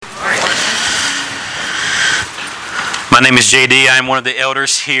My name is JD. I'm one of the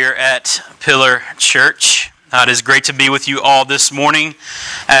elders here at Pillar Church. It is great to be with you all this morning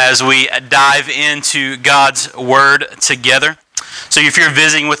as we dive into God's Word together. So if you're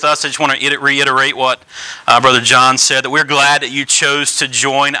visiting with us, I just want to reiterate what Brother John said, that we're glad that you chose to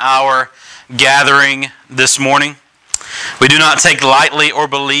join our gathering this morning. We do not take lightly or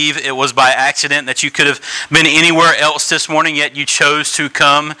believe it was by accident that you could have been anywhere else this morning, yet you chose to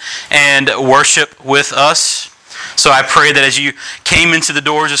come and worship with us. So I pray that as you came into the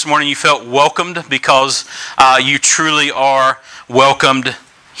doors this morning, you felt welcomed because you truly are welcomed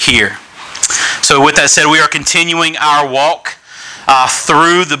here. So with that said, we are continuing our walk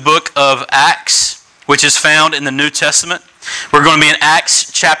through the book of Acts, which is found in the New Testament. We're going to be in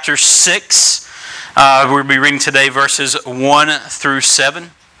Acts chapter 6. We'll be reading today verses 1 through 7.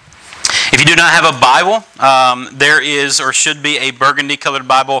 If you do not have a Bible, there is or should be a burgundy-colored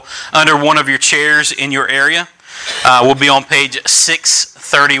Bible under one of your chairs in your area. We'll be on page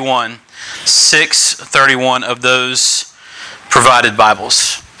 631. 631 of those provided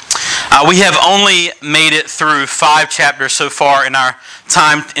Bibles. We have only made it through 5 chapters so far in our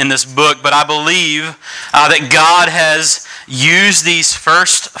time in this book, but I believe that God has used these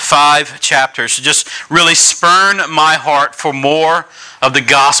first 5 chapters to just really spurn my heart for more of the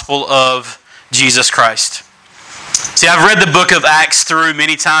gospel of Jesus Christ. See, I've read the book of Acts through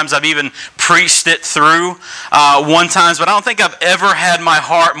many times. I've even preached it through one time, but I don't think I've ever had my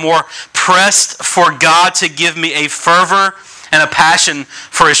heart more pressed for God to give me a fervor and a passion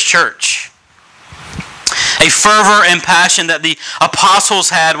for His church. A fervor and passion that the apostles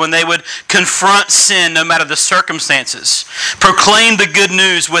had when they would confront sin no matter the circumstances. Proclaim the good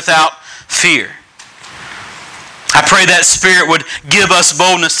news without fear. I pray that Spirit would give us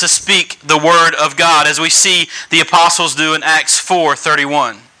boldness to speak the Word of God as we see the apostles do in Acts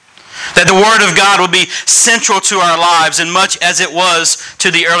 4:31. That the Word of God would be central to our lives in much as it was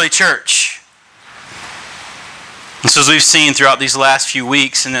to the early church. And so as we've seen throughout these last few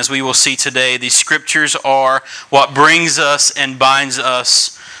weeks, and as we will see today, these Scriptures are what brings us and binds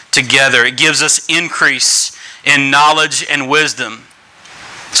us together. It gives us increase in knowledge and wisdom.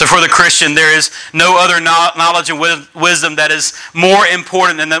 So for the Christian, there is no other knowledge and wisdom that is more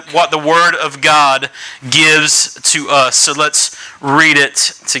important than what the Word of God gives to us. So let's read it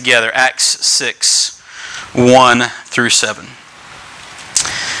together. Acts 6, 1 through 7.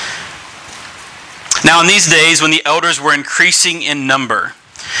 Now in these days, when the elders were increasing in number,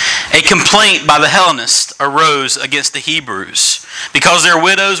 a complaint by the Hellenists arose against the Hebrews because their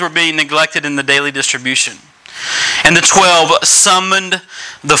widows were being neglected in the daily distribution. And the 12 summoned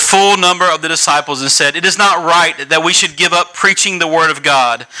the full number of the disciples and said, "It is not right that we should give up preaching the word of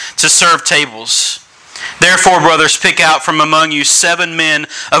God to serve tables. Therefore, brothers, pick out from among you 7 men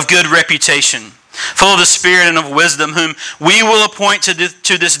of good reputation, full of the Spirit and of wisdom, whom we will appoint to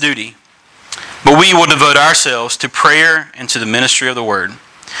this duty. But we will devote ourselves to prayer and to the ministry of the word."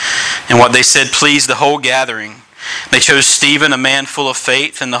 And what they said pleased the whole gathering. They chose Stephen, a man full of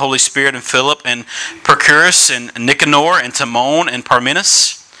faith and the Holy Spirit, and Philip, and Prochorus, and Nicanor, and Timon, and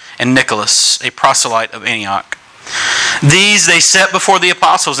Parmenas, and Nicholas, a proselyte of Antioch. These they set before the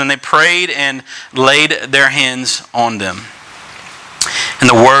apostles, and they prayed and laid their hands on them. And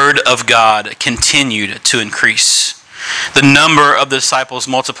the word of God continued to increase. The number of the disciples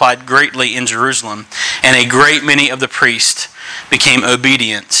multiplied greatly in Jerusalem, and a great many of the priests became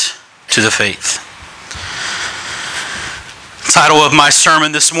obedient to the faith. The title of my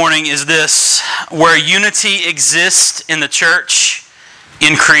sermon this morning is this: Where unity exists in the church,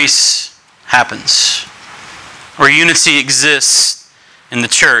 increase happens. Where unity exists in the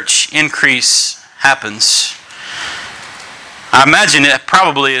church, increase happens. I imagine it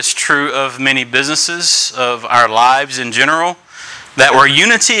probably is true of many businesses, of our lives in general, that where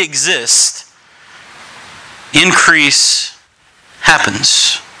unity exists, increase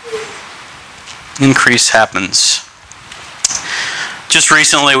happens. Increase happens. Just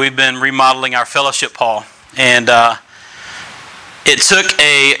recently, we've been remodeling our fellowship hall, and it took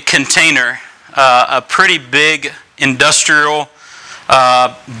a container, a pretty big industrial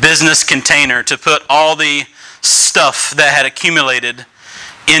business container, to put all the stuff that had accumulated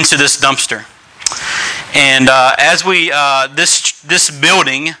into this dumpster. And as we this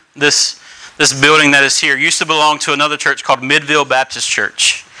building that is here used to belong to another church called Midville Baptist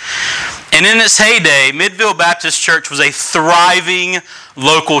Church. And And in its heyday, Midville Baptist Church was a thriving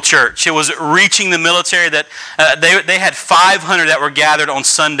local church. It was reaching the military. That they had 500 that were gathered on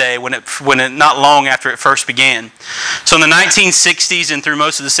Sunday when it not long after it first began. So in the 1960s and through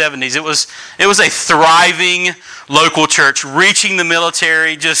most of the 70s, it was a thriving local church reaching the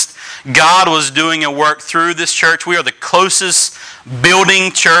military. Just God was doing a work through this church. We are the closest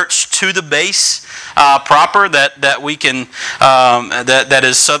building church to the base proper that we can that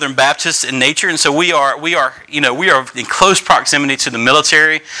is Southern Baptist in nature, and so we are in close proximity to the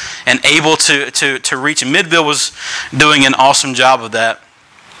military and able to reach. And Midville was doing an awesome job of that.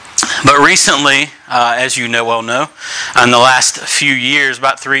 But recently, as you well know, in the last few years,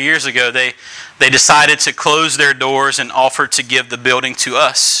 about 3 years ago, they decided to close their doors and offer to give the building to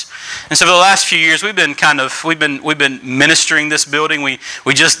us. And so for the last few years, we've been ministering this building. We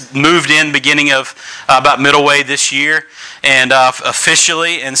just moved in beginning of about middle way this year, and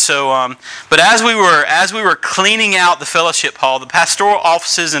officially. And so, but as we were cleaning out the fellowship hall, the pastoral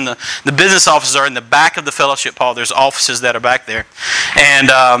offices and the business offices are in the back of the fellowship hall. There's offices that are back there, and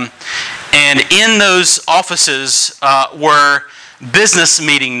in those offices were business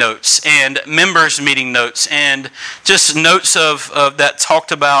meeting notes and members meeting notes and just notes of that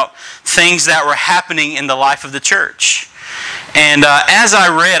talked about things that were happening in the life of the church. And as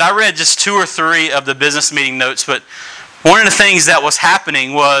I read just 2 or 3 of the business meeting notes, but one of the things that was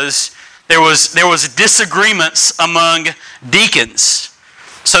happening was there was disagreements among deacons.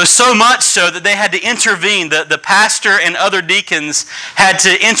 So much so that they had to intervene. The pastor and other deacons had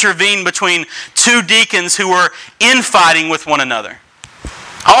to intervene between 2 deacons who were infighting with one another.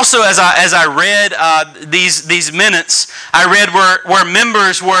 Also, as I read these minutes, I read where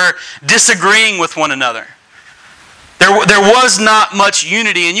members were disagreeing with one another. There was not much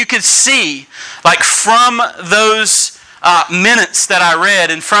unity, and you could see, from those minutes that I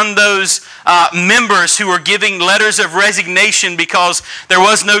read, and from those members who were giving letters of resignation because there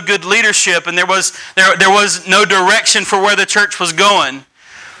was no good leadership and there was no direction for where the church was going.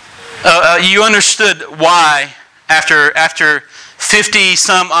 You understood why after 50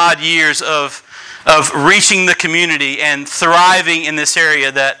 some odd years of reaching the community and thriving in this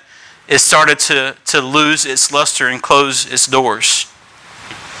area that it started to lose its luster and close its doors.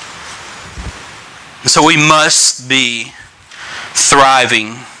 So we must be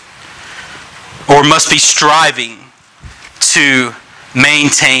thriving, or must be striving to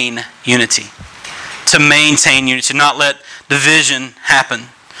maintain unity. To maintain unity, to not let division happen.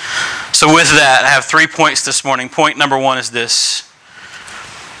 So with that, I have 3 points this morning. Point number 1 is this.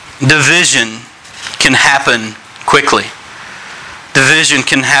 Division can happen quickly. Division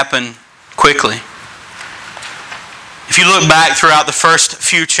can happen quickly. If you look back throughout the first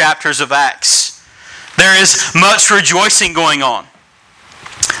few chapters of Acts, there is much rejoicing going on.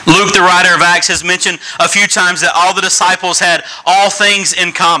 Luke, the writer of Acts, has mentioned a few times that all the disciples had all things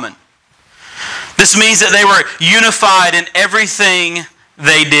in common. This means that they were unified in everything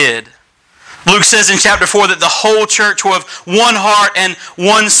they did. Luke says in chapter 4 that the whole church were of one heart and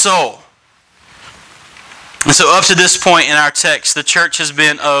one soul. And so up to this point in our text, the church has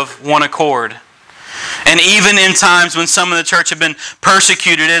been of one accord. And even in times when some of the church have been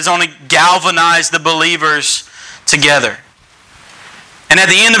persecuted, it has only galvanized the believers together. And at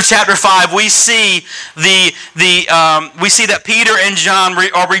the end of chapter 5, we see that Peter and John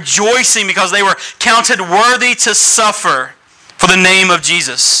are rejoicing because they were counted worthy to suffer for the name of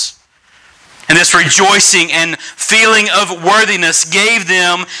Jesus. And this rejoicing and feeling of worthiness gave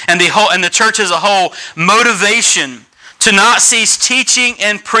them and the church as a whole motivation to not cease teaching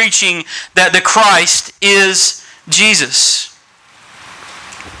and preaching that the Christ is Jesus.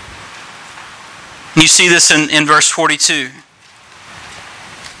 You see this in verse 42.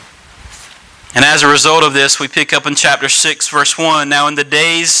 And as a result of this, we pick up in chapter 6, verse 1. Now in the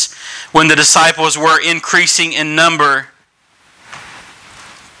days when the disciples were increasing in number,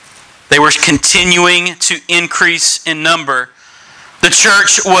 they were continuing to increase in number. The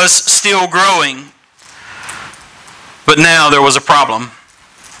church was still growing. But now there was a problem.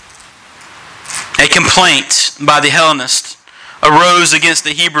 A complaint by the Hellenists arose against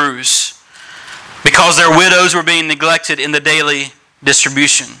the Hebrews because their widows were being neglected in the daily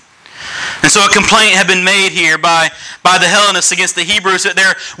distribution. And so a complaint had been made here by the Hellenists against the Hebrews that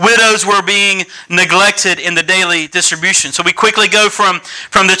their widows were being neglected in the daily distribution. So we quickly go from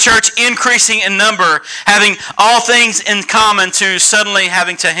the church increasing in number, having all things in common, to suddenly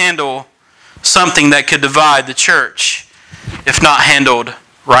having to handle something that could divide the church if not handled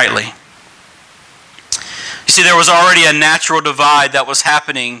rightly. You see, there was already a natural divide that was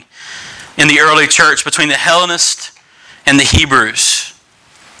happening in the early church between the Hellenists and the Hebrews.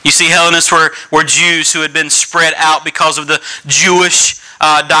 You see, Hellenists were Jews who had been spread out because of the Jewish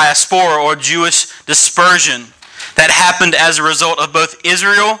diaspora or Jewish dispersion that happened as a result of both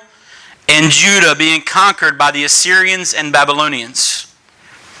Israel and Judah being conquered by the Assyrians and Babylonians.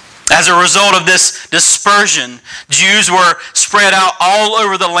 As a result of this dispersion, Jews were spread out all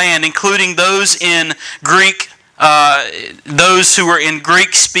over the land, including those in those who were in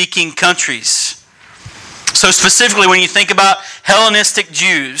Greek-speaking countries. So specifically, when you think about Hellenistic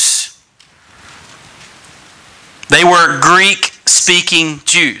Jews, they were Greek-speaking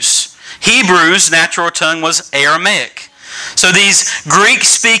Jews. Hebrews' natural tongue was Aramaic. So these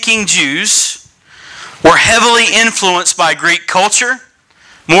Greek-speaking Jews were heavily influenced by Greek culture,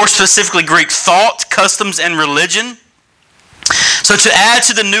 more specifically Greek thought, customs, and religion. So to add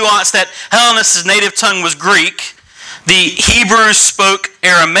to the nuance that Hellenistic native tongue was Greek, the Hebrews spoke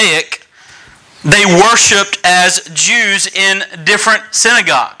Aramaic. They worshipped as Jews in different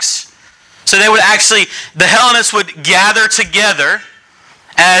synagogues. So they would actually, the Hellenists would gather together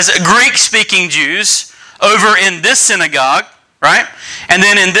as Greek-speaking Jews over in this synagogue, right? And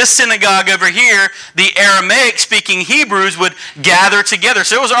then in this synagogue over here, the Aramaic-speaking Hebrews would gather together.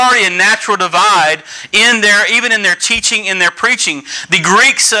 So it was already a natural divide in their, even in their teaching, in their preaching. The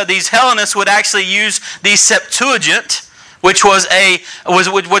Greeks, these Hellenists, would actually use the Septuagint, which was a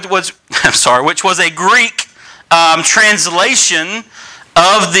Greek translation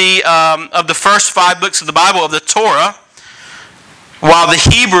of the first 5 books of the Bible, of the Torah, while the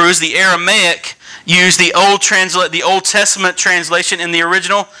Hebrews, the Aramaic, used the Old Testament translation in the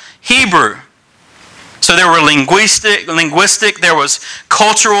original Hebrew. So there were linguistic, there was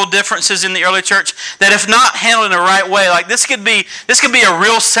cultural differences in the early church that, if not handled in the right way, like this could be a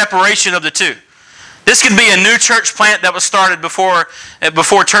real separation of the two. This could be a new church plant that was started before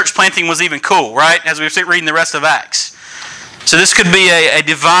church planting was even cool, right? As we were reading the rest of Acts. So this could be a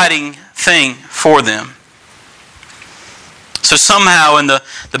dividing thing for them. So somehow in the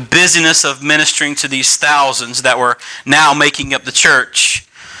busyness of ministering to these thousands that were now making up the church,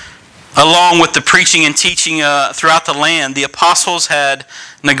 along with the preaching and teaching throughout the land, the apostles had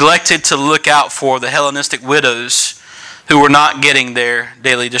neglected to look out for the Hellenistic widows who were not getting their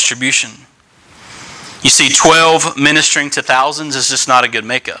daily distribution. You see, 12 ministering to thousands is just not a good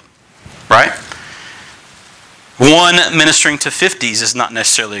makeup, right? 1 ministering to 50s is not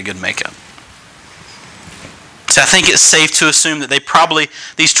necessarily a good makeup. So I think it's safe to assume that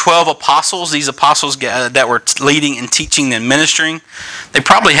these 12 apostles, these apostles that were leading and teaching and ministering, they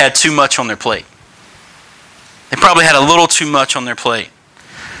probably had too much on their plate. They probably had a little too much on their plate.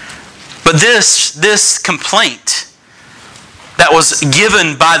 But this complaint that was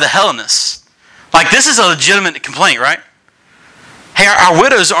given by the Hellenists, like this is a legitimate complaint, right? Hey, our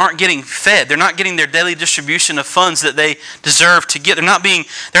widows aren't getting fed. They're not getting their daily distribution of funds that they deserve to get. They're not being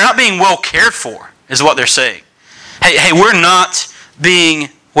well cared for, is what they're saying. Hey, we're not being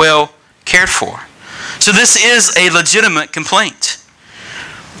well cared for. So this is a legitimate complaint.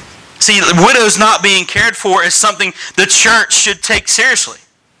 See, widows not being cared for is something the church should take seriously.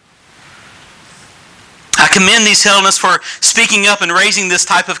 I commend these Hellenists for speaking up and raising this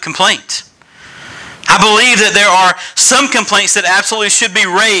type of complaint. I believe that there are some complaints that absolutely should be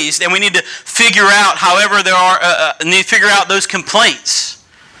raised, and we need to figure out, however, need to figure out those complaints.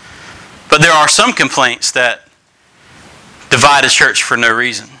 But there are some complaints that divide a church for no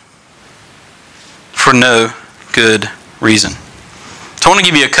reason. For no good reason. So I want to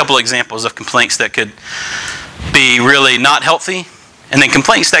give you a couple examples of complaints that could be really not healthy, and then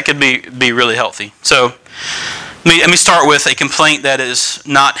complaints that could be really healthy. So let me start with a complaint that is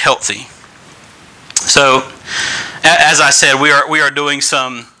not healthy. So, as I said, we are doing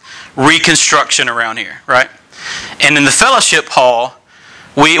some reconstruction around here, right? And in the fellowship hall,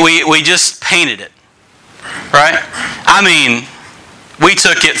 we just painted it. Right? I mean, we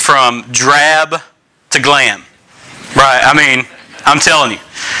took it from drab to glam. Right? I mean, I'm telling you.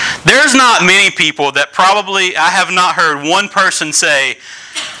 There's not many people that I have not heard one person say,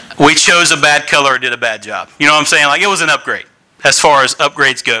 we chose a bad color or did a bad job. You know what I'm saying? Like, it was an upgrade as far as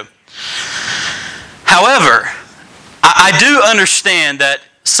upgrades go. However, I do understand that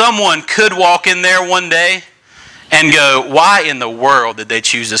someone could walk in there one day and go, why in the world did they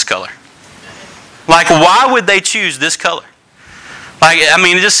choose this color? Like, why would they choose this color? Like, I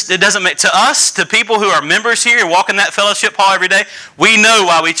mean, it doesn't make, to us, to people who are members here and walk in that fellowship hall every day, we know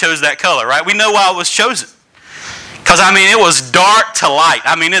why we chose that color, right? We know why it was chosen. Because, I mean, it was dark to light.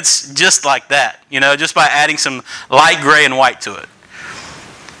 I mean, it's just like that, just by adding some light gray and white to it.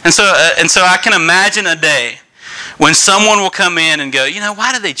 And so I can imagine a day when someone will come in and go,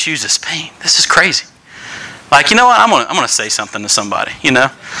 why did they choose this paint? This is crazy. Like, you know what? I'm gonna say something to somebody.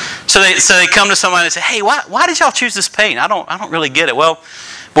 So they come to somebody and say, hey, why did y'all choose this paint? I don't really get it. Well,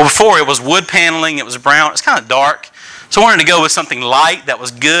 before it was wood paneling. It was brown. It's kind of dark. So I wanted to go with something light that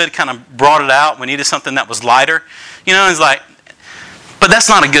was good. Kind of brought it out. We needed something that was lighter. It's like, but that's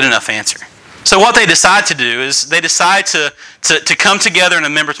not a good enough answer. So what they decide to do is they decide to come together in a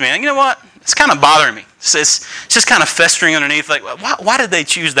members meeting. You know what? It's kind of bothering me. It's just kind of festering underneath. Like, why did they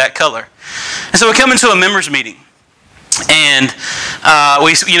choose that color? And so we come into a members meeting, and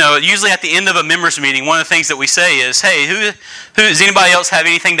we, usually at the end of a members meeting, one of the things that we say is, "Hey, who does anybody else have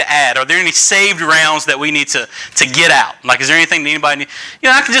anything to add? Are there any saved rounds that we need to get out? Like, is there anything that anybody need?"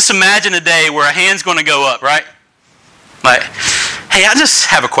 I can just imagine a day where a hand's going to go up, right? Like, hey, I just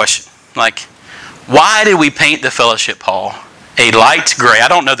have a question. Like, why did we paint the fellowship hall a light gray? I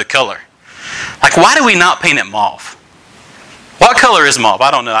don't know the color. Like, why do we not paint it mauve? What color is mauve?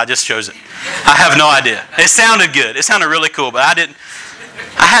 I don't know. I just chose it. I have no idea. It sounded good. It sounded really cool, but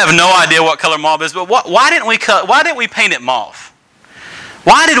I have no idea what color mauve is. But why didn't we paint it mauve?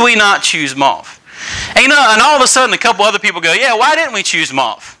 Why did we not choose mauve? And and all of a sudden, a couple other people go, "Yeah, why didn't we choose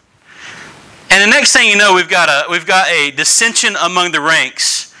mauve?" And the next thing you know, we've got a dissension among the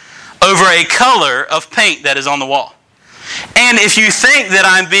ranks over a color of paint that is on the wall. And if you think that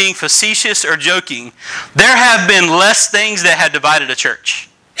I'm being facetious or joking, there have been less things that have divided a church.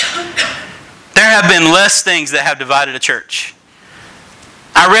 There have been less things that have divided a church.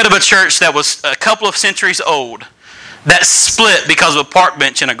 I read of a church that was a couple of centuries old that split because of a park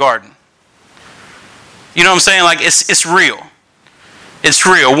bench in a garden. You know what I'm saying? Like, it's real. It's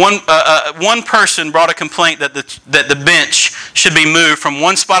real. One person brought a complaint that the bench should be moved from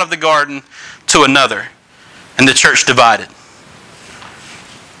one spot of the garden to another, and the church divided.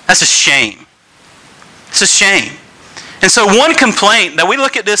 That's a shame. It's a shame. And so one complaint that we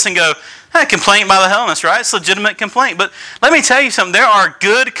look at this and go, complaint by the Hellenists, right? It's a legitimate complaint. But let me tell you something. There are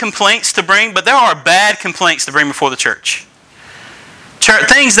good complaints to bring, but there are bad complaints to bring before the church.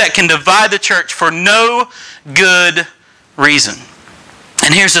 Things that can divide the church for no good reason.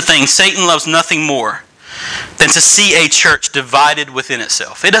 And here's the thing. Satan loves nothing more than to see a church divided within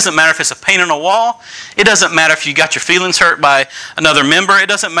itself. It doesn't matter if it's a paint on a wall. It doesn't matter if you got your feelings hurt by another member. It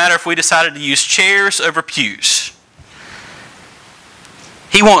doesn't matter if we decided to use chairs over pews.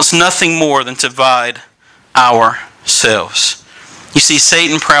 He wants nothing more than to divide ourselves. You see,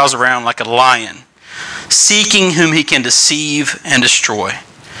 Satan prowls around like a lion, seeking whom he can deceive and destroy.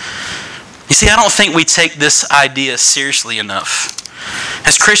 You see, I don't think we take this idea seriously enough.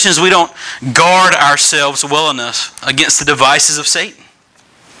 As Christians, we don't guard ourselves well enough against the devices of Satan.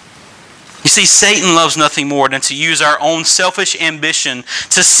 You see, Satan loves nothing more than to use our own selfish ambition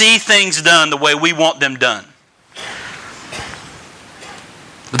to see things done the way we want them done.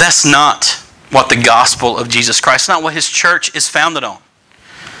 But that's not what the gospel of Jesus Christ, not what His church is founded on.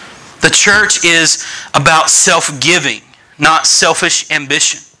 The church is about self-giving, not selfish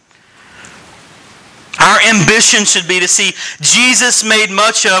ambition. Our ambition should be to see Jesus made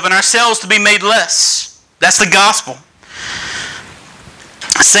much of and ourselves to be made less. That's the gospel.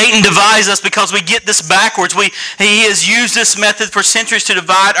 Satan divides us because we get this backwards. He has used this method for centuries to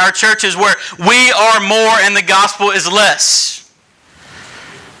divide our churches where we are more and the gospel is less.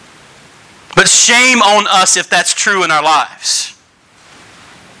 But shame on us if that's true in our lives.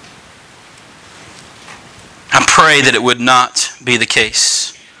 I pray that it would not be the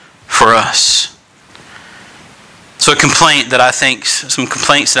case for us. So some complaints that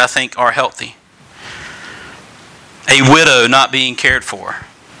I think are healthy. A widow not being cared for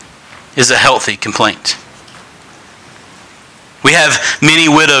is a healthy complaint. We have many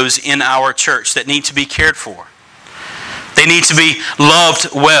widows in our church that need to be cared for. They need to be loved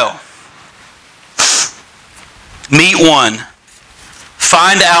well. Meet one.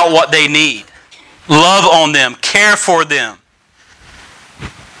 Find out what they need. Love on them. Care for them.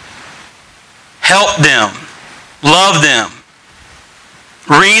 Help them. Love them.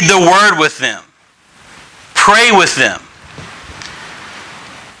 Read the Word with them. Pray with them.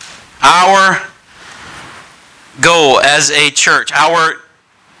 Our goal as a church, our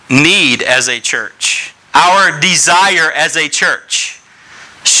need as a church, our desire as a church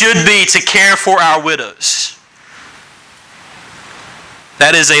should be to care for our widows.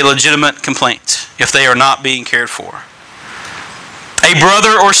 That is a legitimate complaint if they are not being cared for. A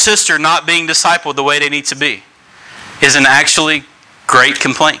brother or sister not being discipled the way they need to be is an actually great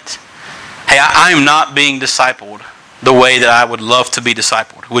complaint. Hey, I am not being discipled the way that I would love to be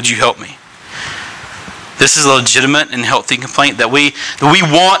discipled. Would you help me? This is a legitimate and healthy complaint that we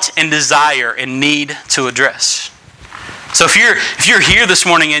want and desire and need to address. So if you're here this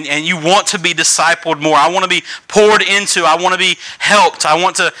morning and you want to be discipled more, I want to be poured into, I want to be helped, I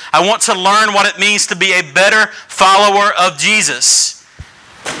want to learn what it means to be a better follower of Jesus.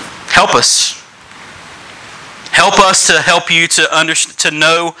 Help us. Help us to help you to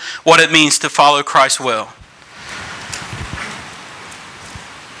know what it means to follow Christ well.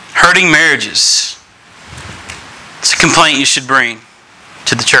 Hurting marriages. It's a complaint you should bring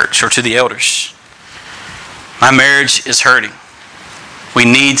to the church or to the elders. My marriage is hurting. We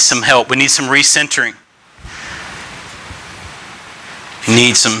need some help. We need some recentering. We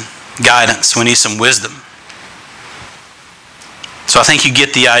need some guidance. We need some wisdom. So I think you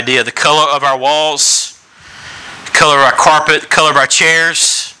get the idea. The color of our walls, the color of our carpet, the color of our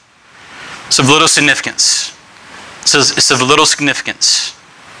chairs, it's of little significance. It's of little significance.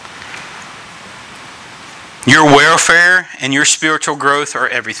 Your welfare and your spiritual growth are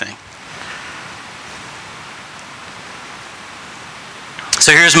everything.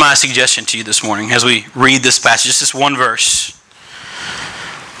 So here's my suggestion to you this morning as we read this passage, just this one verse.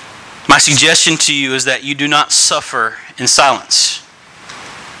 My suggestion to you is that you do not suffer in silence.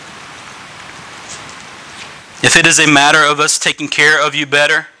 If it is a matter of us taking care of you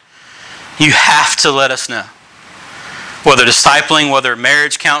better, you have to let us know. Whether discipling, whether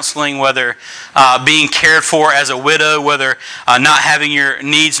marriage counseling, whether being cared for as a widow, whether not having your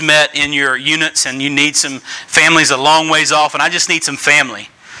needs met in your units and you need some families a long ways off, and I just need some family.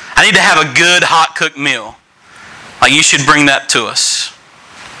 I need to have a good hot cooked meal. Like, you should bring that to us.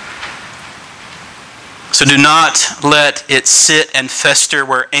 So do not let it sit and fester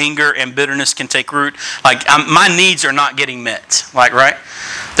where anger and bitterness can take root. Like, my needs are not getting met. Like, right?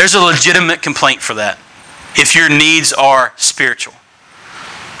 There's a legitimate complaint for that. If your needs are spiritual.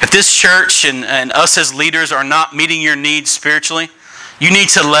 If this church and us as leaders are not meeting your needs spiritually, you need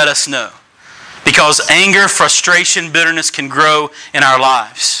to let us know. Because anger, frustration, bitterness can grow in our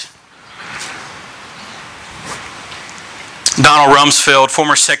lives. Donald Rumsfeld,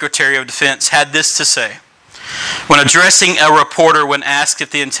 former Secretary of Defense, had this to say. When addressing a reporter when asked if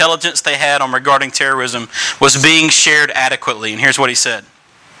the intelligence they had on regarding terrorism was being shared adequately. And here's what he said.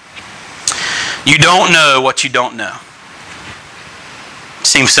 You don't know what you don't know.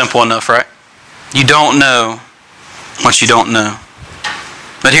 Seems simple enough, right? You don't know what you don't know.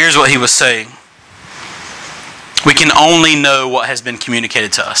 But here's what he was saying. We can only know what has been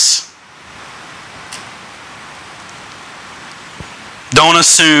communicated to us. Don't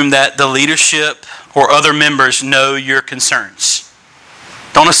assume that the leadership or other members know your concerns.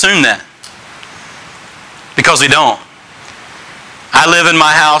 Don't assume that. Because we don't. I live in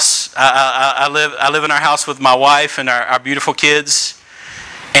my house. I live in our house with my wife and our beautiful kids.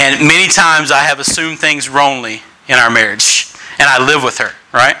 And many times I have assumed things wrongly in our marriage. And I live with her,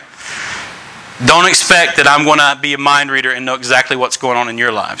 right? Don't expect that I'm going to be a mind reader and know exactly what's going on in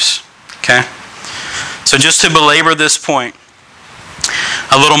your lives. Okay? So just to belabor this point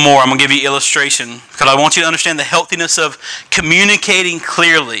a little more, I'm going to give you an illustration. Because I want you to understand the healthiness of communicating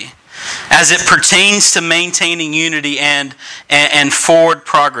clearly as it pertains to maintaining unity and forward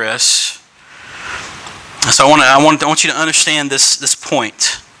progress. So I want you to understand this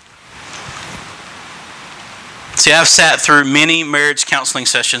point. See, I've sat through many marriage counseling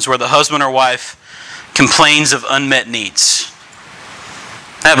sessions where the husband or wife complains of unmet needs.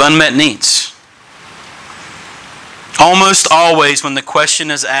 They have unmet needs. Almost always when the question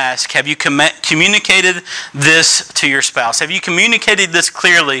is asked, have you communicated this to your spouse? Have you communicated this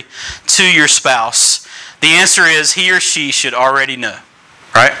clearly to your spouse? The answer is he or she should already know,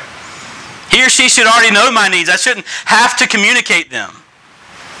 right? He or she should already know my needs. I shouldn't have to communicate them.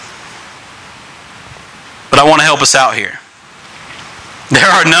 But I want to help us out here. There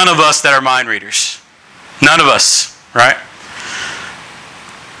are none of us that are mind readers. None of us, right?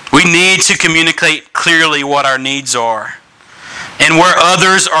 We need to communicate clearly what our needs are and where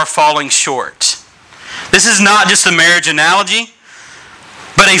others are falling short. This is not just a marriage analogy,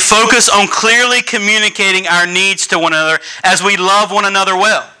 but a focus on clearly communicating our needs to one another as we love one another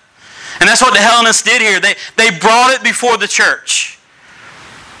well. And that's what the Hellenists did here. They brought it before the church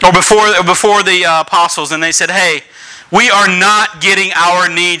or before the apostles, and they said, hey, we are not getting our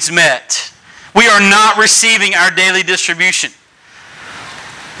needs met. We are not receiving our daily distribution.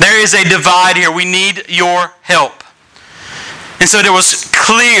 There is a divide here. We need your help. And so there was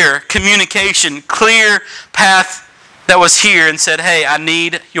clear communication, clear path that was here and said, hey, I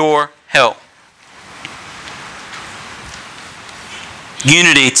need your help.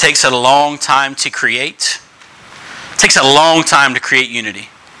 Unity takes a long time to create. It takes a long time to create unity.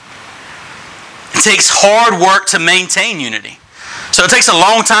 It takes hard work to maintain unity. So it takes a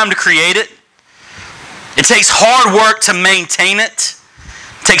long time to create it. It takes hard work to maintain it.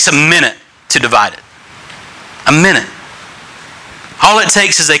 It takes a minute to divide it. A minute. All it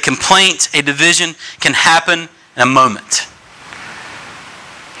takes is a complaint, a division can happen in a moment.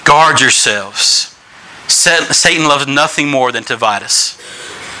 Guard yourselves. Satan loves nothing more than to divide us.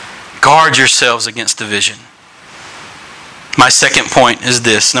 Guard yourselves against division. My second point is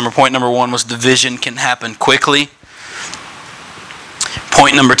this. Point number 1 was division can happen quickly.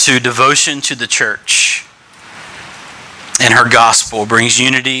 Point number 2, devotion to the church and her gospel brings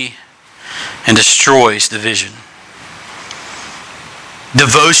unity and destroys division.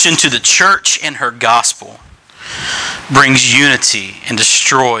 Devotion to the church and her gospel brings unity and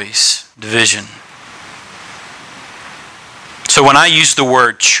destroys division. So when I use the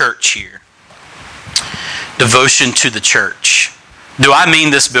word church here, devotion to the church, do I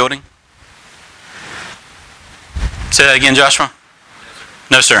mean this building? Say that again, Joshua?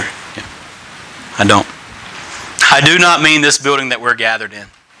 No, sir. Yeah. I don't. I do not mean this building that we're gathered in.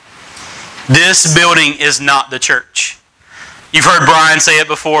 This building is not the church. You've heard Brian say it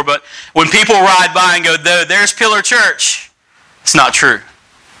before, but when people ride by and go, there's Pillar Church, it's not true.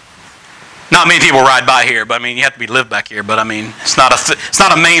 Not many people ride by here, but you have to live back here. But it's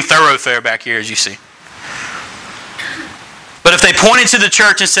not a main thoroughfare back here, as you see. But if they pointed to the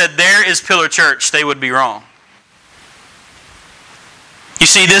church and said, there is Pillar Church, they would be wrong. You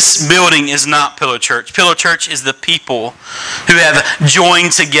see, this building is not Pillar Church. Pillar Church is the people who have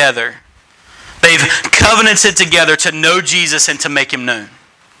joined together. They've covenanted together to know Jesus and to make Him known.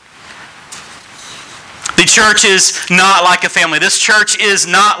 The church is not like a family. This church is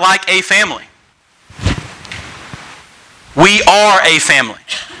not like a family. We are a family.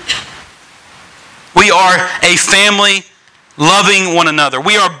 We are a family loving one another.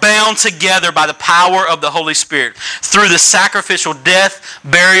 We are bound together by the power of the Holy Spirit through the sacrificial death,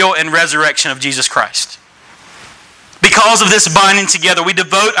 burial, and resurrection of Jesus Christ. Because of this binding together, we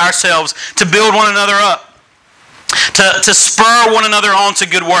devote ourselves to build one another up, to spur one another on to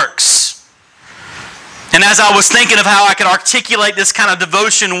good works. And as I was thinking of how I could articulate this kind of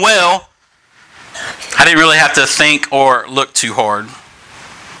devotion well, I didn't really have to think or look too hard.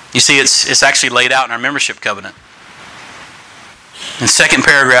 You see, it's actually laid out in our membership covenant. In the second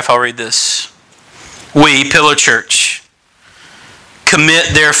paragraph, I'll read this. We, Pillar Church,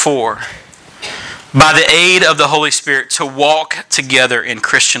 commit therefore, by the aid of the Holy Spirit, to walk together in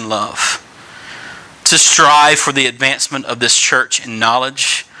Christian love, to strive for the advancement of this church in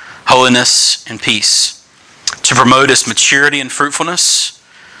knowledge, holiness, and peace, to promote its maturity and fruitfulness,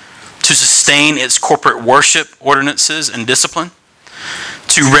 to sustain its corporate worship ordinances and discipline,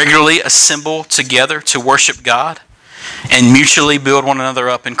 to regularly assemble together to worship God, and mutually build one another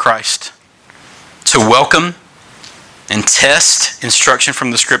up in Christ, to welcome and test instruction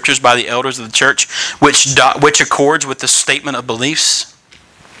from the Scriptures by the elders of the church, which accords with the statement of beliefs,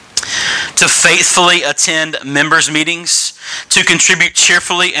 to faithfully attend members' meetings, to contribute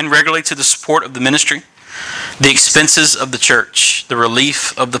cheerfully and regularly to the support of the ministry, the expenses of the church, the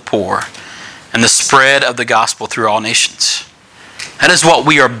relief of the poor, and the spread of the gospel through all nations. That is what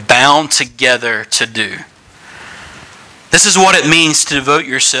we are bound together to do. This is what it means to devote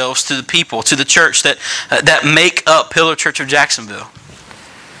yourselves to the people, to the church that make up Pillar Church of Jacksonville.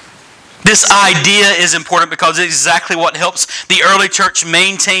 This idea is important because it's exactly what helps the early church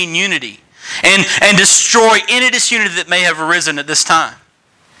maintain unity and destroy any disunity that may have arisen at this time.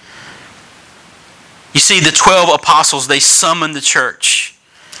 You see, the 12 apostles, they summoned the church.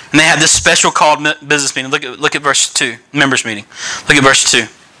 And they had this special called business meeting. Look at verse 2, members meeting. Look at verse 2.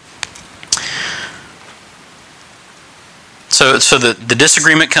 So the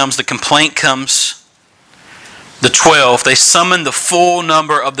disagreement comes, the complaint comes. The 12, they summoned the full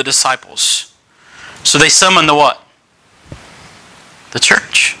number of the disciples. So they summoned the what? The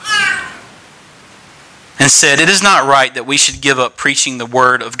church. And said, it is not right that we should give up preaching the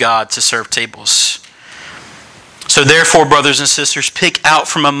word of God to serve tables. So therefore, brothers and sisters, pick out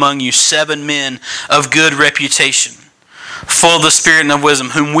from among you 7 men of good reputation, full of the Spirit and of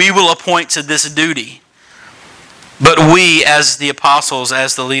wisdom, whom we will appoint to this duty. But we, as the apostles,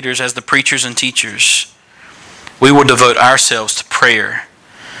 as the leaders, as the preachers and teachers, we will devote ourselves to prayer,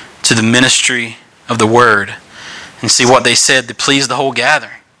 to the ministry of the word. And see what they said to please the whole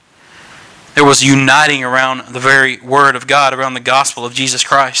gathering. There was uniting around the very word of God, around the gospel of Jesus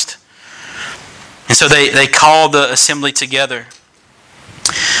Christ. And so they called the assembly together.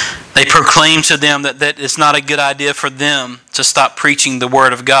 They proclaimed to them that it's not a good idea for them to stop preaching the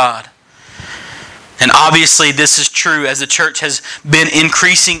word of God. And obviously this is true as the church has been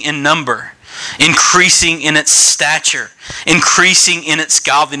increasing in number. increasing in its stature, increasing in its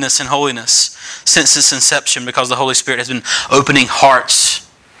godliness and holiness since its inception, because the Holy Spirit has been opening hearts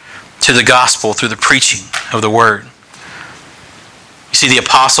to the gospel through the preaching of the word. You see, the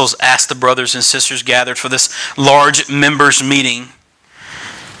apostles asked the brothers and sisters gathered for this large members' meeting.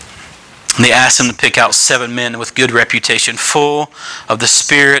 And they asked them to pick out 7 men with good reputation, full of the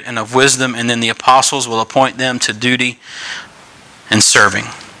Spirit and of wisdom, and then the apostles will appoint them to duty and serving.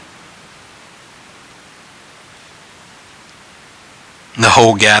 The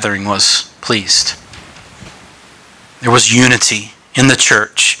whole gathering was pleased. There was unity in the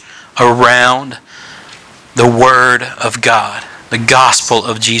church around the Word of God, the gospel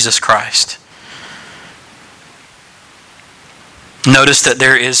of Jesus Christ. Notice that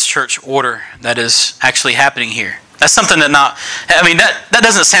there is church order that is actually happening here. That's something that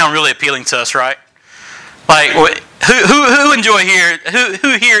doesn't sound really appealing to us, right? Like, who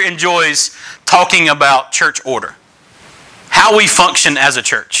here enjoys talking about church order? How we function as a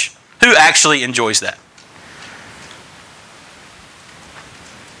church? Who actually enjoys that?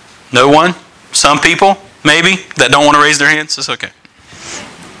 No one? Some people, maybe, that don't want to raise their hands? It's okay.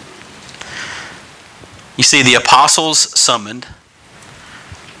 You see, the apostles summoned,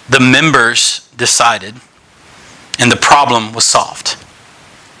 the members decided, and the problem was solved.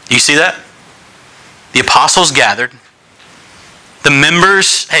 Do you see that? The apostles gathered. The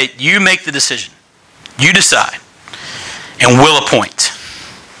members, hey, you make the decision. You decide. And we'll appoint.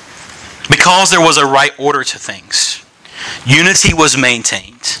 Because there was a right order to things, unity was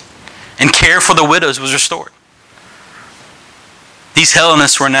maintained, and care for the widows was restored. These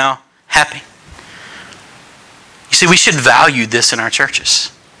Hellenists were now happy. You see, we should value this in our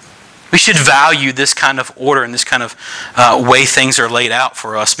churches. We should value this kind of order and this kind of way things are laid out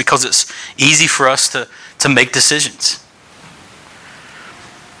for us, because it's easy for us to make decisions.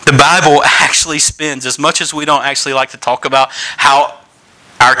 The Bible actually spends, as much as we don't actually like to talk about how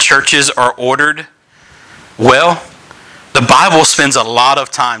our churches are ordered well, the Bible spends a lot of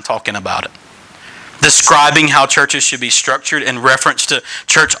time talking about it, describing how churches should be structured in reference to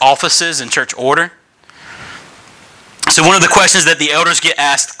church offices and church order. So one of the questions that the elders get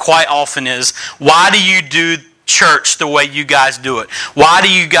asked quite often is, why do you do church the way you guys do it? Why do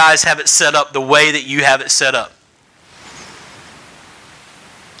you guys have it set up the way that you have it set up?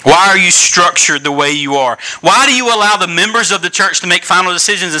 Why are you structured the way you are? Why do you allow the members of the church to make final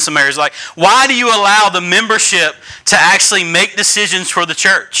decisions in some areas? Like, why do you allow the membership to actually make decisions for the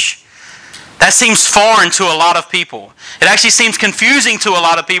church? That seems foreign to a lot of people. It actually seems confusing to a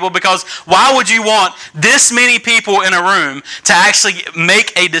lot of people, because why would you want this many people in a room to actually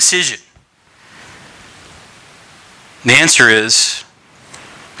make a decision? The answer is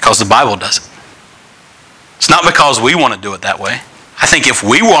because the Bible does it. It's not because we want to do it that way. I think if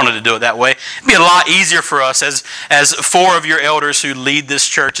we wanted to do it that way, it'd be a lot easier for us as 4 of your elders who lead this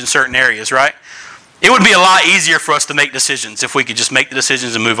church in certain areas, right? It would be a lot easier for us to make decisions if we could just make the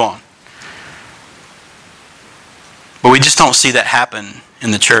decisions and move on. But we just don't see that happen in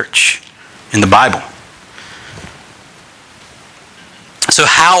the church, in the Bible. So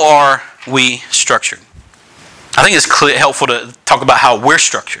how are we structured? I think it's helpful to talk about how we're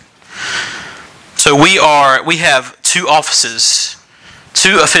structured. So we have 2 offices,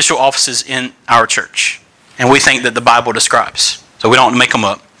 2 official offices in our church, and we think that the Bible describes. So we don't make them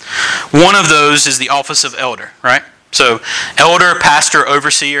up. One of those is the office of elder, right? So elder, pastor,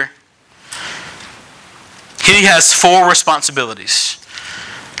 overseer. He has 4 responsibilities.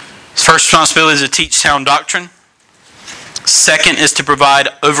 His first responsibility is to teach sound doctrine. Second is to provide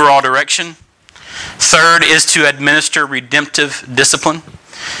overall direction. Third is to administer redemptive discipline.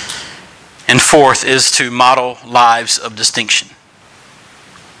 And fourth is to model lives of distinction.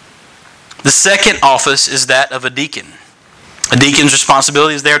 The second office is that of a deacon. A deacon's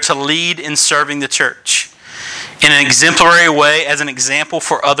responsibility is there to lead in serving the church in an exemplary way as an example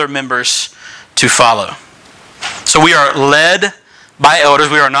for other members to follow. So we are led by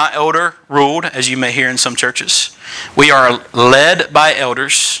elders. We are not elder ruled, as you may hear in some churches. We are led by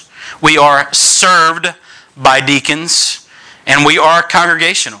elders. We are served by deacons. And we are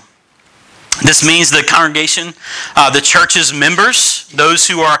congregational. This means the congregation, the church's members, those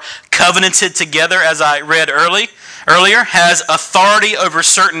who are covenanted together, as I read earlier, has authority over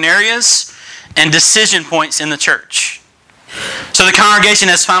certain areas and decision points in the church. So the congregation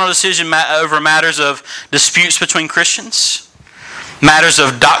has final decision over matters of disputes between Christians, matters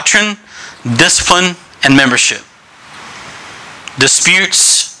of doctrine, discipline, and membership.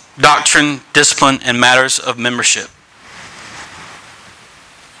 Disputes, doctrine, discipline, and matters of membership.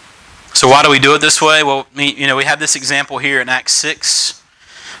 So why do we do it this way? Well, we have this example here in Acts 6.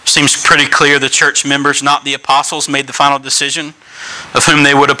 Seems pretty clear the church members, not the apostles, made the final decision of whom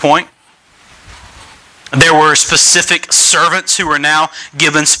they would appoint. There were specific servants who were now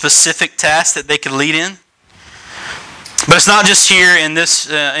given specific tasks that they could lead in. But it's not just here in this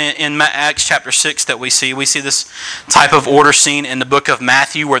in Acts chapter 6 that we see. We see this type of order seen in the book of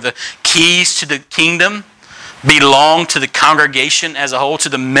Matthew, where the keys to the kingdom belong to the congregation as a whole, to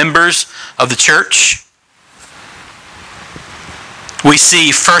the members of the church. We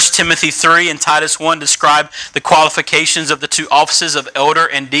see 1 Timothy 3 and Titus 1 describe the qualifications of the two offices of elder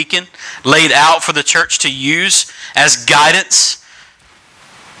and deacon laid out for the church to use as guidance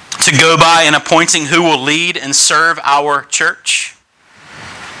to go by in appointing who will lead and serve our church.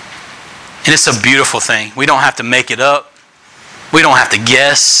 And it's a beautiful thing. We don't have to make it up. We don't have to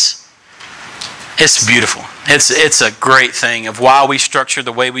guess. It's beautiful. It's a great thing of why we structured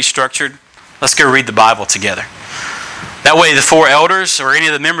the way we structured. Let's go read the Bible together. That way the four elders or any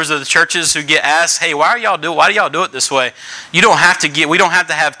of the members of the churches who get asked, hey, why do y'all do it this way? We don't have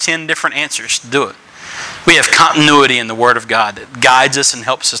to have 10 different answers to do it. We have continuity in the Word of God that guides us and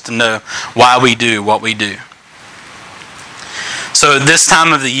helps us to know why we do what we do. So this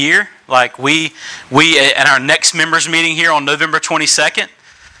time of the year, like we at our next members meeting here on November 22nd,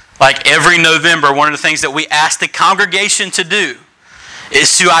 like every November, one of the things that we ask the congregation to do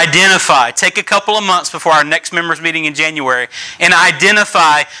is to identify, take a couple of months before our next members meeting in January, and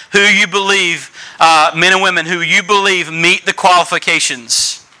identify who you believe, men and women who you believe meet the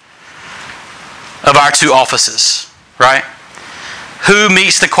qualifications of our two offices, right? Who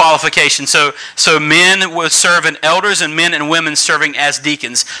meets the qualifications? So men will serve as elders and men and women serving as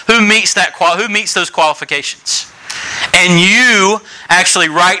deacons. Who meets those qualifications? And you actually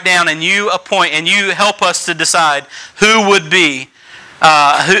write down and you appoint and you help us to decide who would be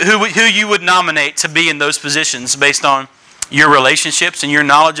who you would nominate to be in those positions based on your relationships and your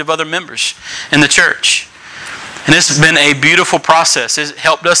knowledge of other members in the church. And this has been a beautiful process. It's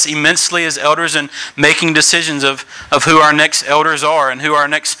helped us immensely as elders in making decisions of who our next elders are and who our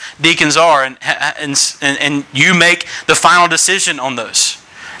next deacons are. And you make the final decision on those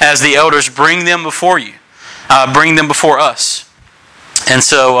as the elders bring them before you, bring them before us. And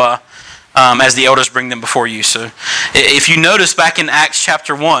so as the elders bring them before you. So if you notice back in Acts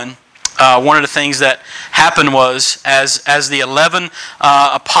chapter 1, one of the things that happened was as the 11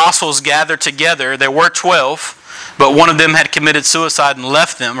 apostles gathered together, there were 12, but one of them had committed suicide and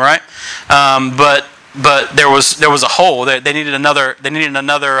left them, right? But there was a hole. They needed another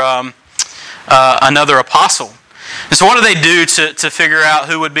apostle. And so what do they do to figure out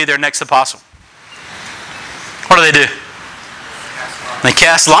who would be their next apostle? What do? They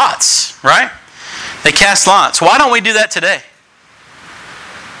cast lots, right? They cast lots. Why don't we do that today?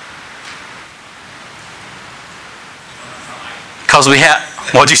 Because we have...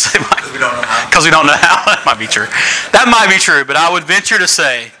 What'd you say, Mike? Because we don't know how. Because we don't know how? That might be true. That might be true, but I would venture to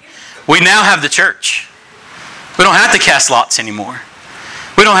say we now have the church. We don't have to cast lots anymore.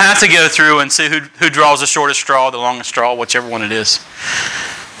 We don't have to go through and see who draws the shortest straw, the longest straw, whichever one it is.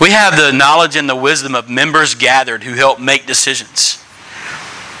 We have the knowledge and the wisdom of members gathered who help make decisions.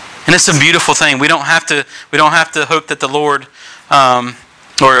 And it's a beautiful thing. We don't have to hope that the Lord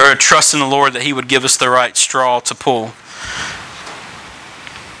or trust in the Lord that He would give us the right straw to pull.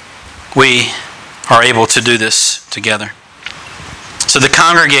 We are able to do this together. So the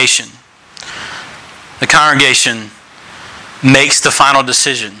congregation makes the final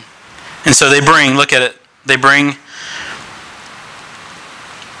decision. And so they bring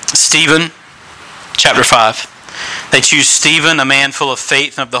Stephen, chapter 5. They choose Stephen, a man full of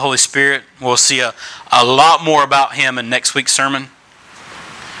faith and of the Holy Spirit. We'll see a lot more about him in next week's sermon.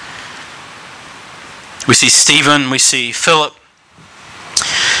 We see Stephen, we see Philip,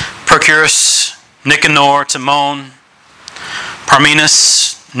 Prochorus, Nicanor, Timon,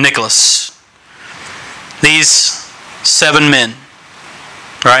 Parmenas, Nicholas. These 7 men,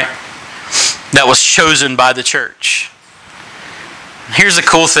 right, that was chosen by the church. Here's the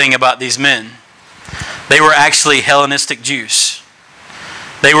cool thing about these men. They were actually Hellenistic Jews.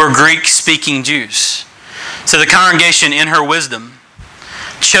 They were Greek-speaking Jews. So the congregation, in her wisdom,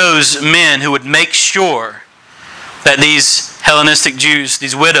 chose men who would make sure that these Hellenistic Jews,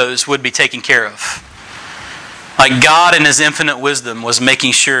 these widows, would be taken care of. Like God in His infinite wisdom was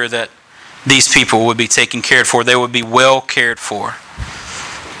making sure that these people would be taken care for. They would be well cared for.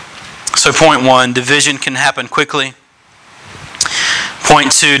 So point 1, division can happen quickly.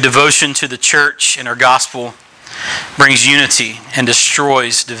 Point 2, devotion to the church and her gospel brings unity and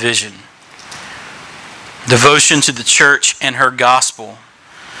destroys division. Devotion to the church and her gospel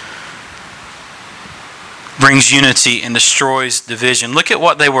brings unity and destroys division. Look at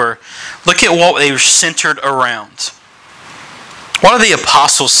what they were centered around. What do the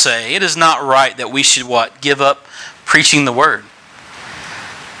apostles say? It is not right that we should give up preaching the word.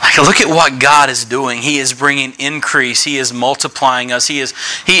 Look at what God is doing. He is bringing increase. He is multiplying us. He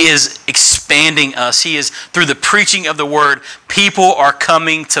is expanding us. He is, through the preaching of the word, people are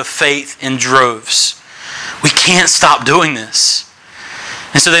coming to faith in droves. We can't stop doing this.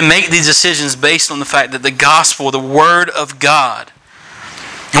 And so they make these decisions based on the fact that the gospel, the word of God,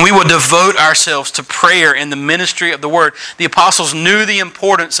 and we will devote ourselves to prayer and the ministry of the word. The apostles knew the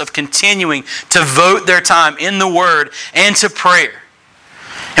importance of continuing to devote their time in the word and to prayer.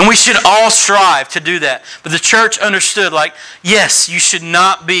 And we should all strive to do that. But the church understood, yes, you should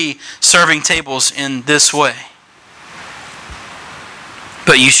not be serving tables in this way.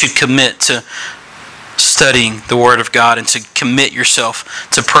 But you should commit to studying the Word of God and to commit yourself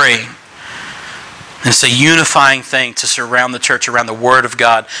to praying. And it's a unifying thing to surround the church around the Word of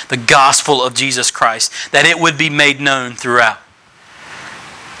God, the gospel of Jesus Christ, that it would be made known throughout.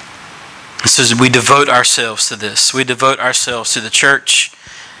 And so we devote ourselves to this. We devote ourselves to the church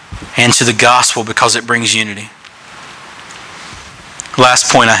and to the gospel because it brings unity.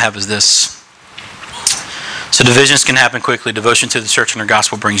 Last point I have is this. So divisions can happen quickly. Devotion to the church and the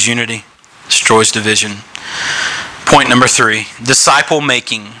gospel brings unity, destroys division. Point number 3, disciple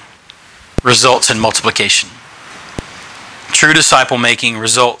making results in multiplication. True disciple making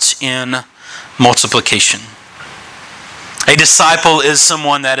results in multiplication. A disciple is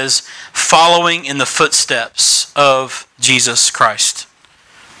someone that is following in the footsteps of Jesus Christ.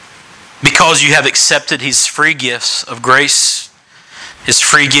 Because you have accepted His free gifts of grace, His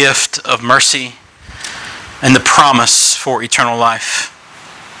free gift of mercy, and the promise for eternal life.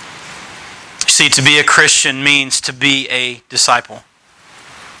 You see, to be a Christian means to be a disciple.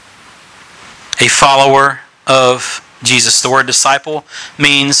 A follower of Jesus. The word disciple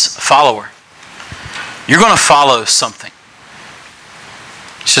means follower. You're going to follow something.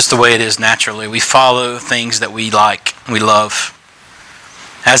 It's just the way it is naturally. We follow things that we like, we love.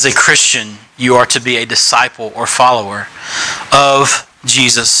 As a Christian, you are to be a disciple or follower of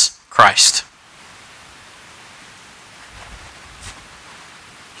Jesus Christ.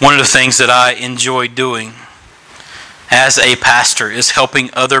 One of the things that I enjoy doing as a pastor is helping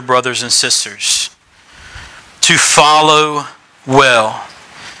other brothers and sisters to follow well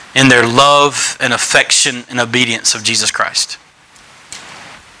in their love and affection and obedience of Jesus Christ.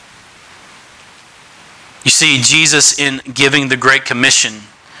 You see, Jesus, in giving the Great Commission,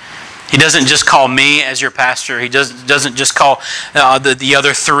 He doesn't just call me as your pastor. He doesn't just call the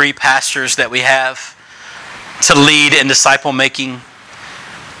other 3 pastors that we have to lead in disciple making.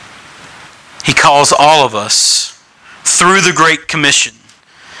 He calls all of us through the Great Commission.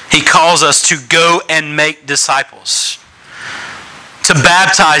 He calls us to go and make disciples, to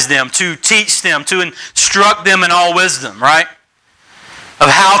baptize them, to teach them, to instruct them in all wisdom, right? Of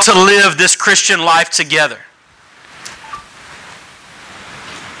how to live this Christian life together.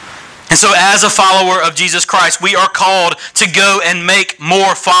 And so as a follower of Jesus Christ, we are called to go and make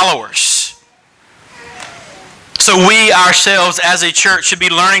more followers. So we ourselves as a church should be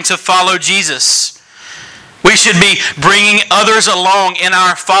learning to follow Jesus. We should be bringing others along in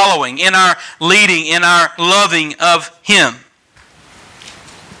our following, in our leading, in our loving of Him.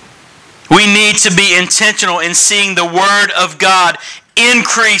 We need to be intentional in seeing the Word of God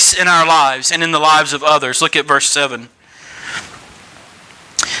increase in our lives and in the lives of others. Look at verse 7.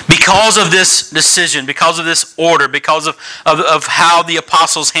 Because of this decision, because of this order, because of how the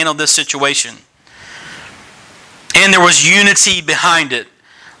apostles handled this situation, and there was unity behind it,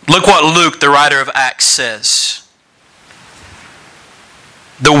 look what Luke, the writer of Acts, says.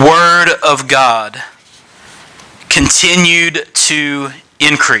 The Word of God continued to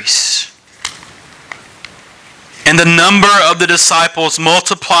increase. And the number of the disciples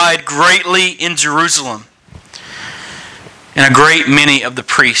multiplied greatly in Jerusalem. And a great many of the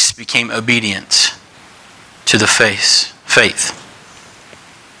priests became obedient to the faith.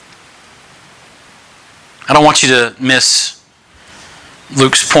 I don't want you to miss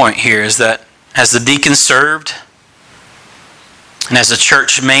Luke's point here, is that as the deacons served and as the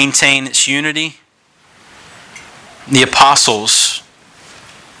church maintained its unity, the apostles,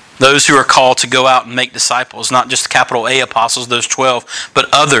 those who are called to go out and make disciples, not just capital A apostles, those 12, but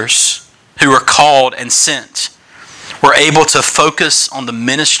others who were called and sent, were able to focus on the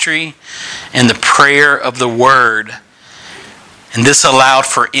ministry and the prayer of the Word. And this allowed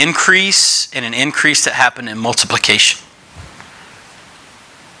for increase, and an increase that happened in multiplication.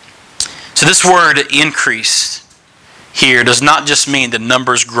 So this word increase here does not just mean the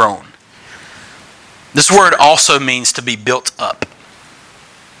numbers grown. This word also means to be built up.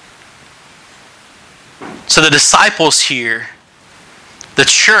 So the disciples here, the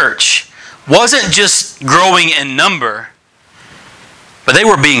church, wasn't just growing in number, but they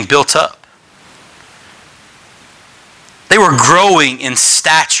were being built up. They were growing in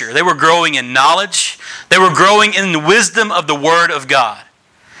stature. They were growing in knowledge. They were growing in the wisdom of the Word of God.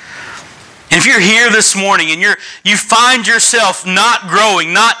 And if you're here this morning and you find yourself not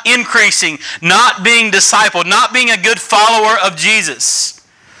growing, not increasing, not being discipled, not being a good follower of Jesus,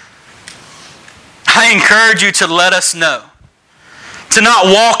 I encourage you to let us know. To not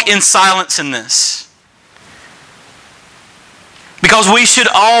walk in silence in this. Because we should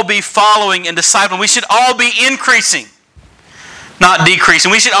all be following and discipling. We should all be increasing, not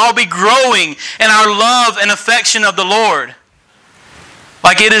decreasing. We should all be growing in our love and affection of the Lord.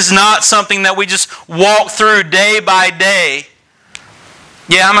 Like it is not something that we just walk through day by day.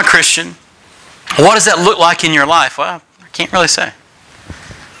 Yeah, I'm a Christian. What does that look like in your life? Well, I can't really say.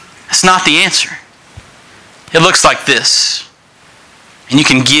 That's not the answer. It looks like this. And you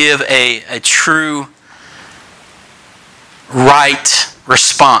can give a true, right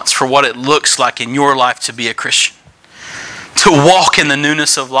response for what it looks like in your life to be a Christian. To walk in the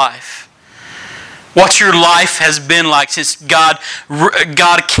newness of life. What your life has been like since God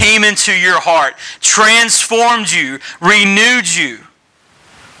came into your heart, transformed you, renewed you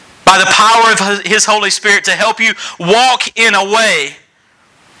by the power of His Holy Spirit to help you walk in a way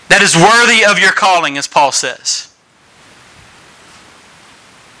that is worthy of your calling, as Paul says.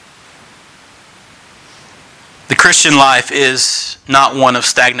 The Christian life is not one of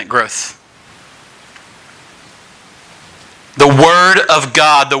stagnant growth. The Word of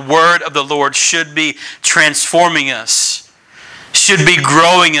God, the Word of the Lord should be transforming us, should be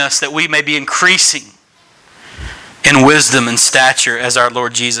growing us that we may be increasing in wisdom and stature as our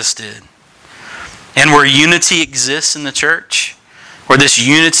Lord Jesus did. And where unity exists in the church, where this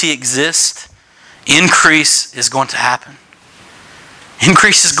unity exists, increase is going to happen.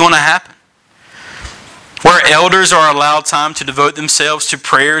 Increase is going to happen. Where elders are allowed time to devote themselves to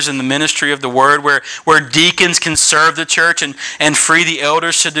prayers and the ministry of the Word, where deacons can serve the church and free the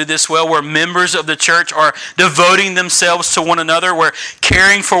elders to do this well, where members of the church are devoting themselves to one another, where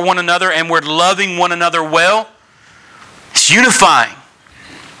caring for one another and we're loving one another well, it's unifying.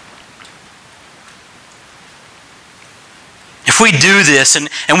 If we do this and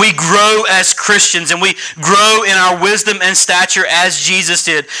we grow as Christians and we grow in our wisdom and stature as Jesus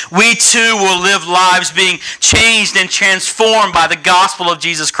did, we too will live lives being changed and transformed by the gospel of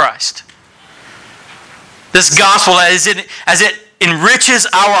Jesus Christ. This gospel, as it enriches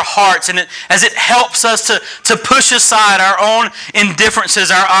our hearts and as it helps us to push aside our own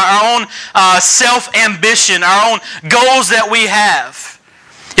indifferences, our own self-ambition, our own goals that we have.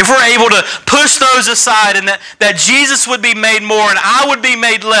 If we're able to push those aside and that Jesus would be made more and I would be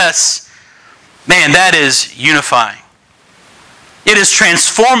made less, man, that is unifying. It is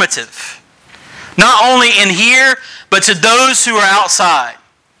transformative. Not only in here, but to those who are outside.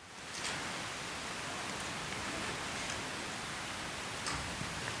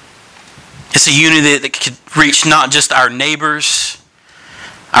 It's a unity that could reach not just our neighbors,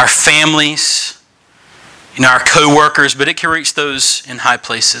 our families, our co-workers, but it can reach those in high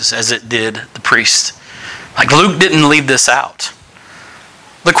places as it did the priest. Like Luke didn't leave this out.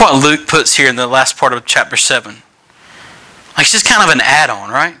 Look what Luke puts here in the last part of chapter 7. Like it's just kind of an add-on,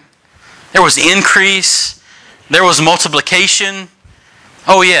 right? There was increase. There was multiplication.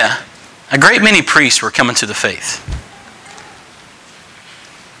 Oh yeah, a great many priests were coming to the faith.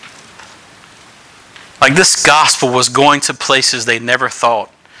 Like this gospel was going to places they never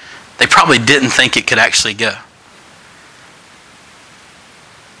thought. They probably didn't think it could actually go.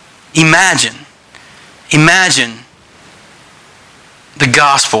 Imagine the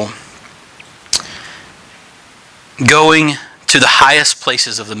gospel going to the highest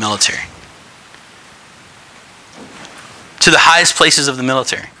places of the military. To the highest places of the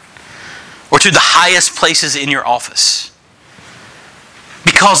military. Or to the highest places in your office.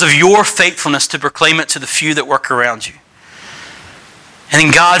 Because of your faithfulness to proclaim it to the few that work around you. And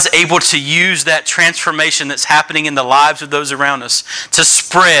then God's able to use that transformation that's happening in the lives of those around us to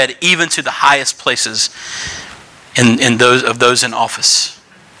spread even to the highest places in those in office.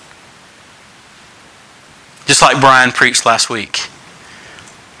 Just like Brian preached last week.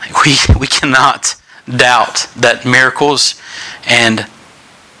 We cannot doubt that miracles and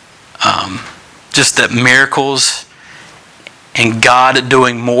just that miracles and God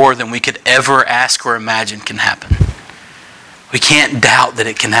doing more than we could ever ask or imagine can happen. We can't doubt that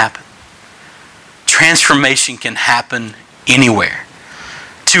it can happen. Transformation can happen anywhere.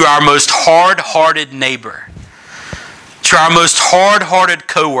 to our most hard-hearted neighbor, to our most hard-hearted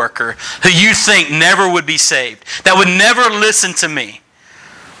coworker who you think never would be saved, that would never listen to me,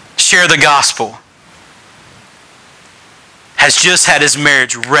 share the gospel, has just had his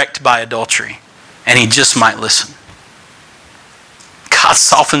marriage wrecked by adultery, and he just might listen. God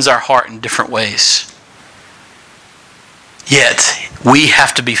softens our heart in different ways. Yet, we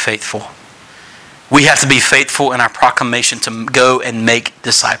have to be faithful. We have to be faithful in our proclamation to go and make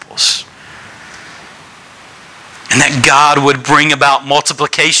disciples. And that God would bring about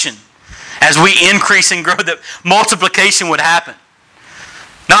multiplication. As we increase and grow, that multiplication would happen.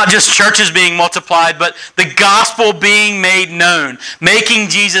 Not just churches being multiplied, but the gospel being made known, making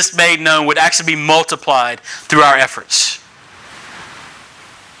Jesus made known, would actually be multiplied through our efforts.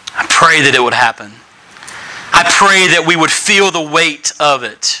 I pray that it would happen. I pray that we would feel the weight of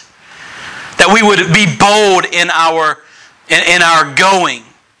it. That we would be bold in our going.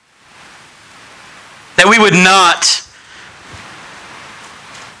 That we would not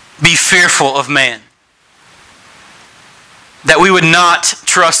be fearful of man. That we would not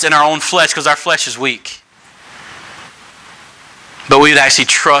trust in our own flesh because our flesh is weak. But we would actually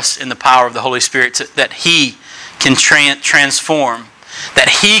trust in the power of the Holy Spirit that He can transform. That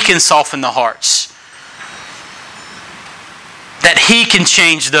He can soften the hearts. That He can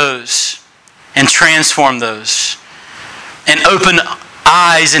change those and transform those. And open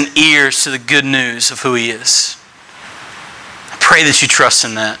eyes and ears to the good news of who He is. I pray that you trust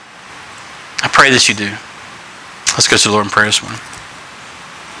in that. I pray that you do. Let's go to the Lord in prayer this morning.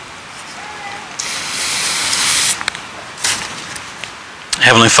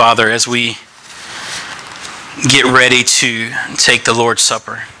 Heavenly Father, as we get ready to take the Lord's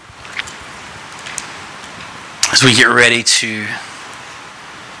Supper, as we get ready to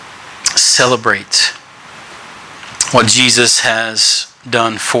celebrate what Jesus has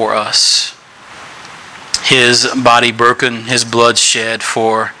done for us, His body broken, His blood shed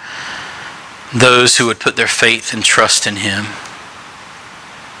for those who would put their faith and trust in Him.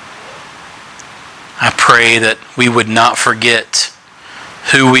 I pray that we would not forget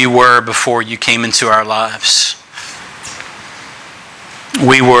who we were before you came into our lives.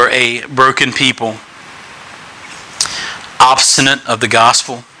 We were a broken people, obstinate of the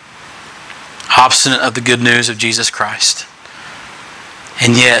gospel, obstinate of the good news of Jesus Christ.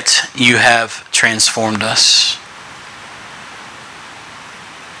 And yet you have transformed us.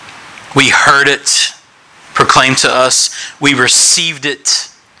 We heard it proclaimed to us. We received it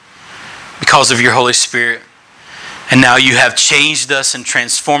because of your Holy Spirit. And now you have changed us and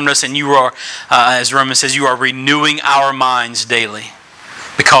transformed us. And you are, as Romans says, you are renewing our minds daily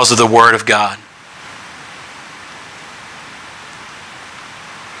because of the Word of God.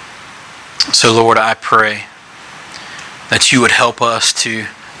 So Lord, I pray that you would help us to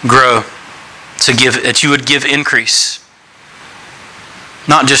grow, that you would give increase.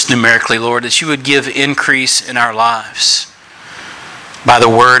 Not just numerically, Lord, that you would give increase in our lives by the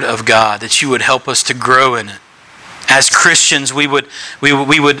Word of God, that you would help us to grow in it. As Christians, we would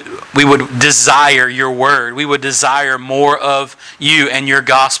desire your Word. We would desire more of you and your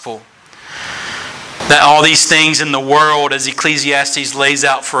gospel. That all these things in the world, as Ecclesiastes lays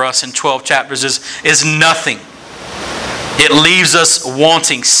out for us in 12 chapters, is nothing. It leaves us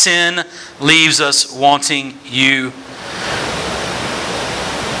wanting. Sin leaves us wanting you.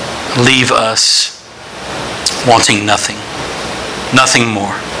 Leave us wanting nothing. Nothing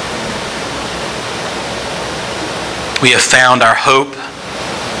more. We have found our hope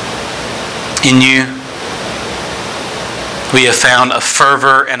in you. We have found a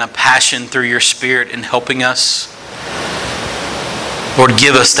fervor and a passion through your Spirit in helping us. Lord,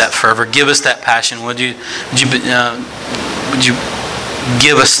 give us that fervor. Give us that passion. Would you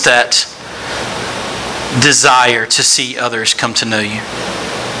give us that desire to see others come to know you?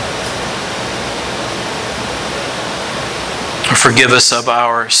 Or forgive us of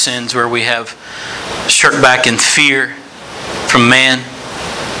our sins where we have shirked back in fear from man.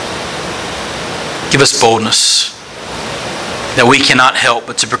 Give us boldness that we cannot help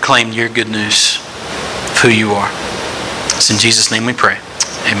but to proclaim your good news of who you are. It's in Jesus' name we pray.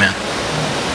 Amen.